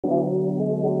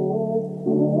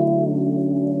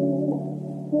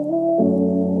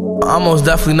I'm most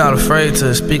definitely not afraid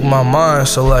to speak my mind,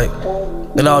 so like,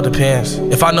 it all depends.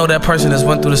 If I know that person has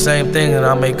went through the same thing, then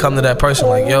I may come to that person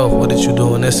like, yo, what did you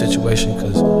do in this situation?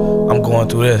 Cause I'm going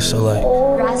through this, so like,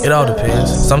 it all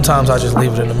depends. Sometimes I just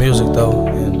leave it in the music though,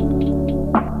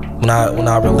 and when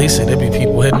I release it, there be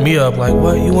people hitting me up like,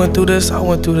 what, you went through this? I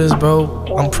went through this, bro.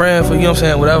 I'm praying for you, know what I'm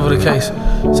saying? Whatever the case.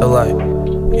 So like,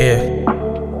 yeah.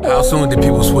 How soon did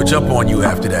people switch up on you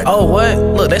after that? Oh, what?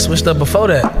 Look, they switched up before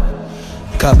that.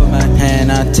 Cup in my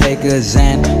hand, I take a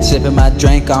Xan. Sipping my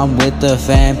drink, I'm with the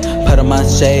fam. Put on my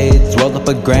shades, roll up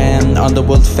a gram.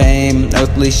 Underworld fame,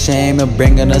 earthly shame.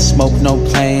 Bringing the smoke, no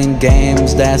playing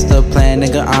games. That's the plan,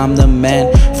 nigga, I'm the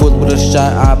man. Fool with a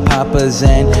shot, I pop a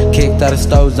Xan. Kicked out of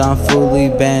stoves, I'm fully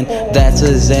banned. That's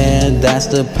a Xan, that's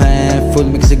the plan.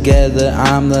 Fully mixed together,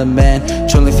 I'm the man.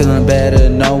 Truly feeling better,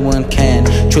 no one can.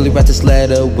 Truly write this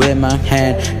letter with my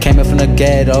hand. Came up from the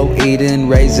ghetto, eating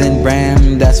raisin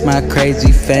bran. That's my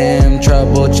crazy fam.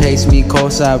 Trouble chase me,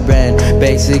 course I ran.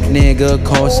 Basic nigga,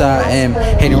 course I am.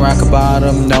 Hitting rock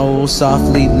bottom, no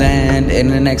softly land. In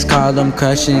the next column,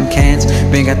 crushing cans.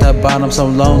 Being at the bottom, so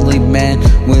lonely man.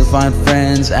 We'll find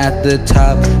friends at the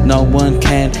top, no one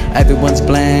can. Everyone's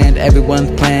bland,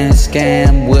 everyone's playing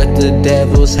scam with the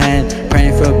devil's hand.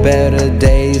 Praying for better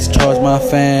days towards my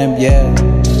fam, yeah.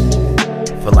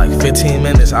 For like 15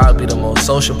 minutes, I'll be the most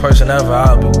social person ever.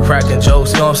 I'll be cracking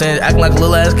jokes, you know what I'm saying? Acting like a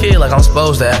little ass kid, like I'm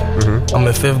supposed to act. I'm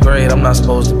in 5th grade, I'm not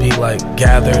supposed to be like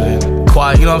gathered and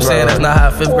quiet, you know what I'm saying? That's not how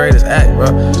 5th graders act,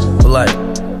 bro. But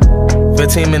like,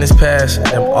 15 minutes pass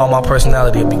and all my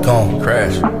personality will be gone.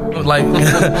 Crash. Like,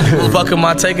 fuck am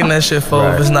I taking that shit for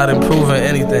if it's not improving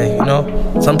anything, you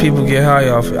know? Some people get high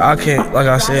off it. I can't, like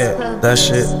I said, that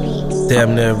shit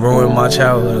damn near ruined my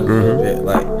childhood a little bit.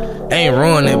 Like, ain't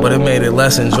ruined it, but it made it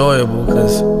less enjoyable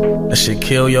because that shit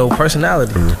kill your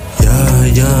personality.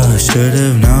 Yeah,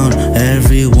 should've known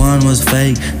everyone was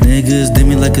fake. Niggas did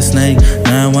me like a snake.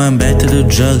 Now I'm back to the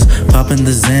drugs, popping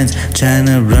the Zans, trying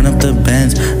to run up the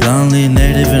bands. Lonely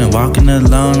native and walking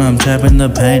alone, I'm trapping the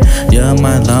pain. Yeah,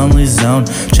 my lonely zone,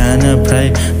 trying to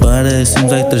pray, but it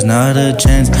seems like there's not a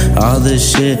chance. All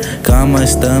this shit got my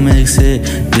stomach sick.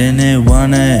 Didn't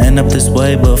wanna end up this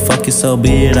way, but fuck it, so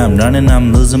be it. I'm running,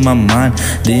 I'm losing my mind.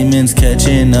 Demons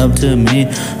catching up to me.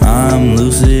 I'm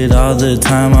lucid all the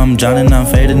time, I'm drowning, I'm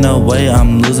fading away,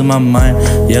 I'm losing my mind.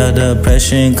 Yeah,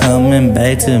 depression coming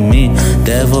back to me.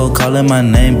 Devil calling my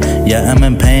name, yeah, I'm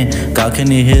in pain. God, can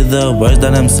you hear the words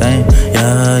that I'm saying?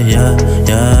 Yeah, yeah,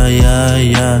 yeah, yeah,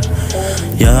 yeah.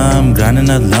 Yeah, I'm grinding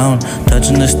alone,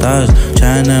 touching the stars,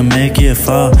 trying to make it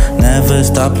fall. Never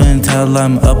stop until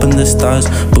I'm up in the stars.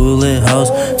 Bullet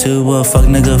holes to a fuck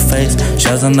nigga face,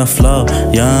 shells on the floor.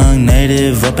 Young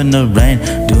native up in the rain,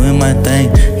 doing my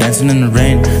thing, dancing in the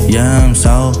rain. Yeah, I'm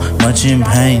so much in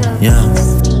pain,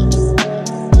 yeah.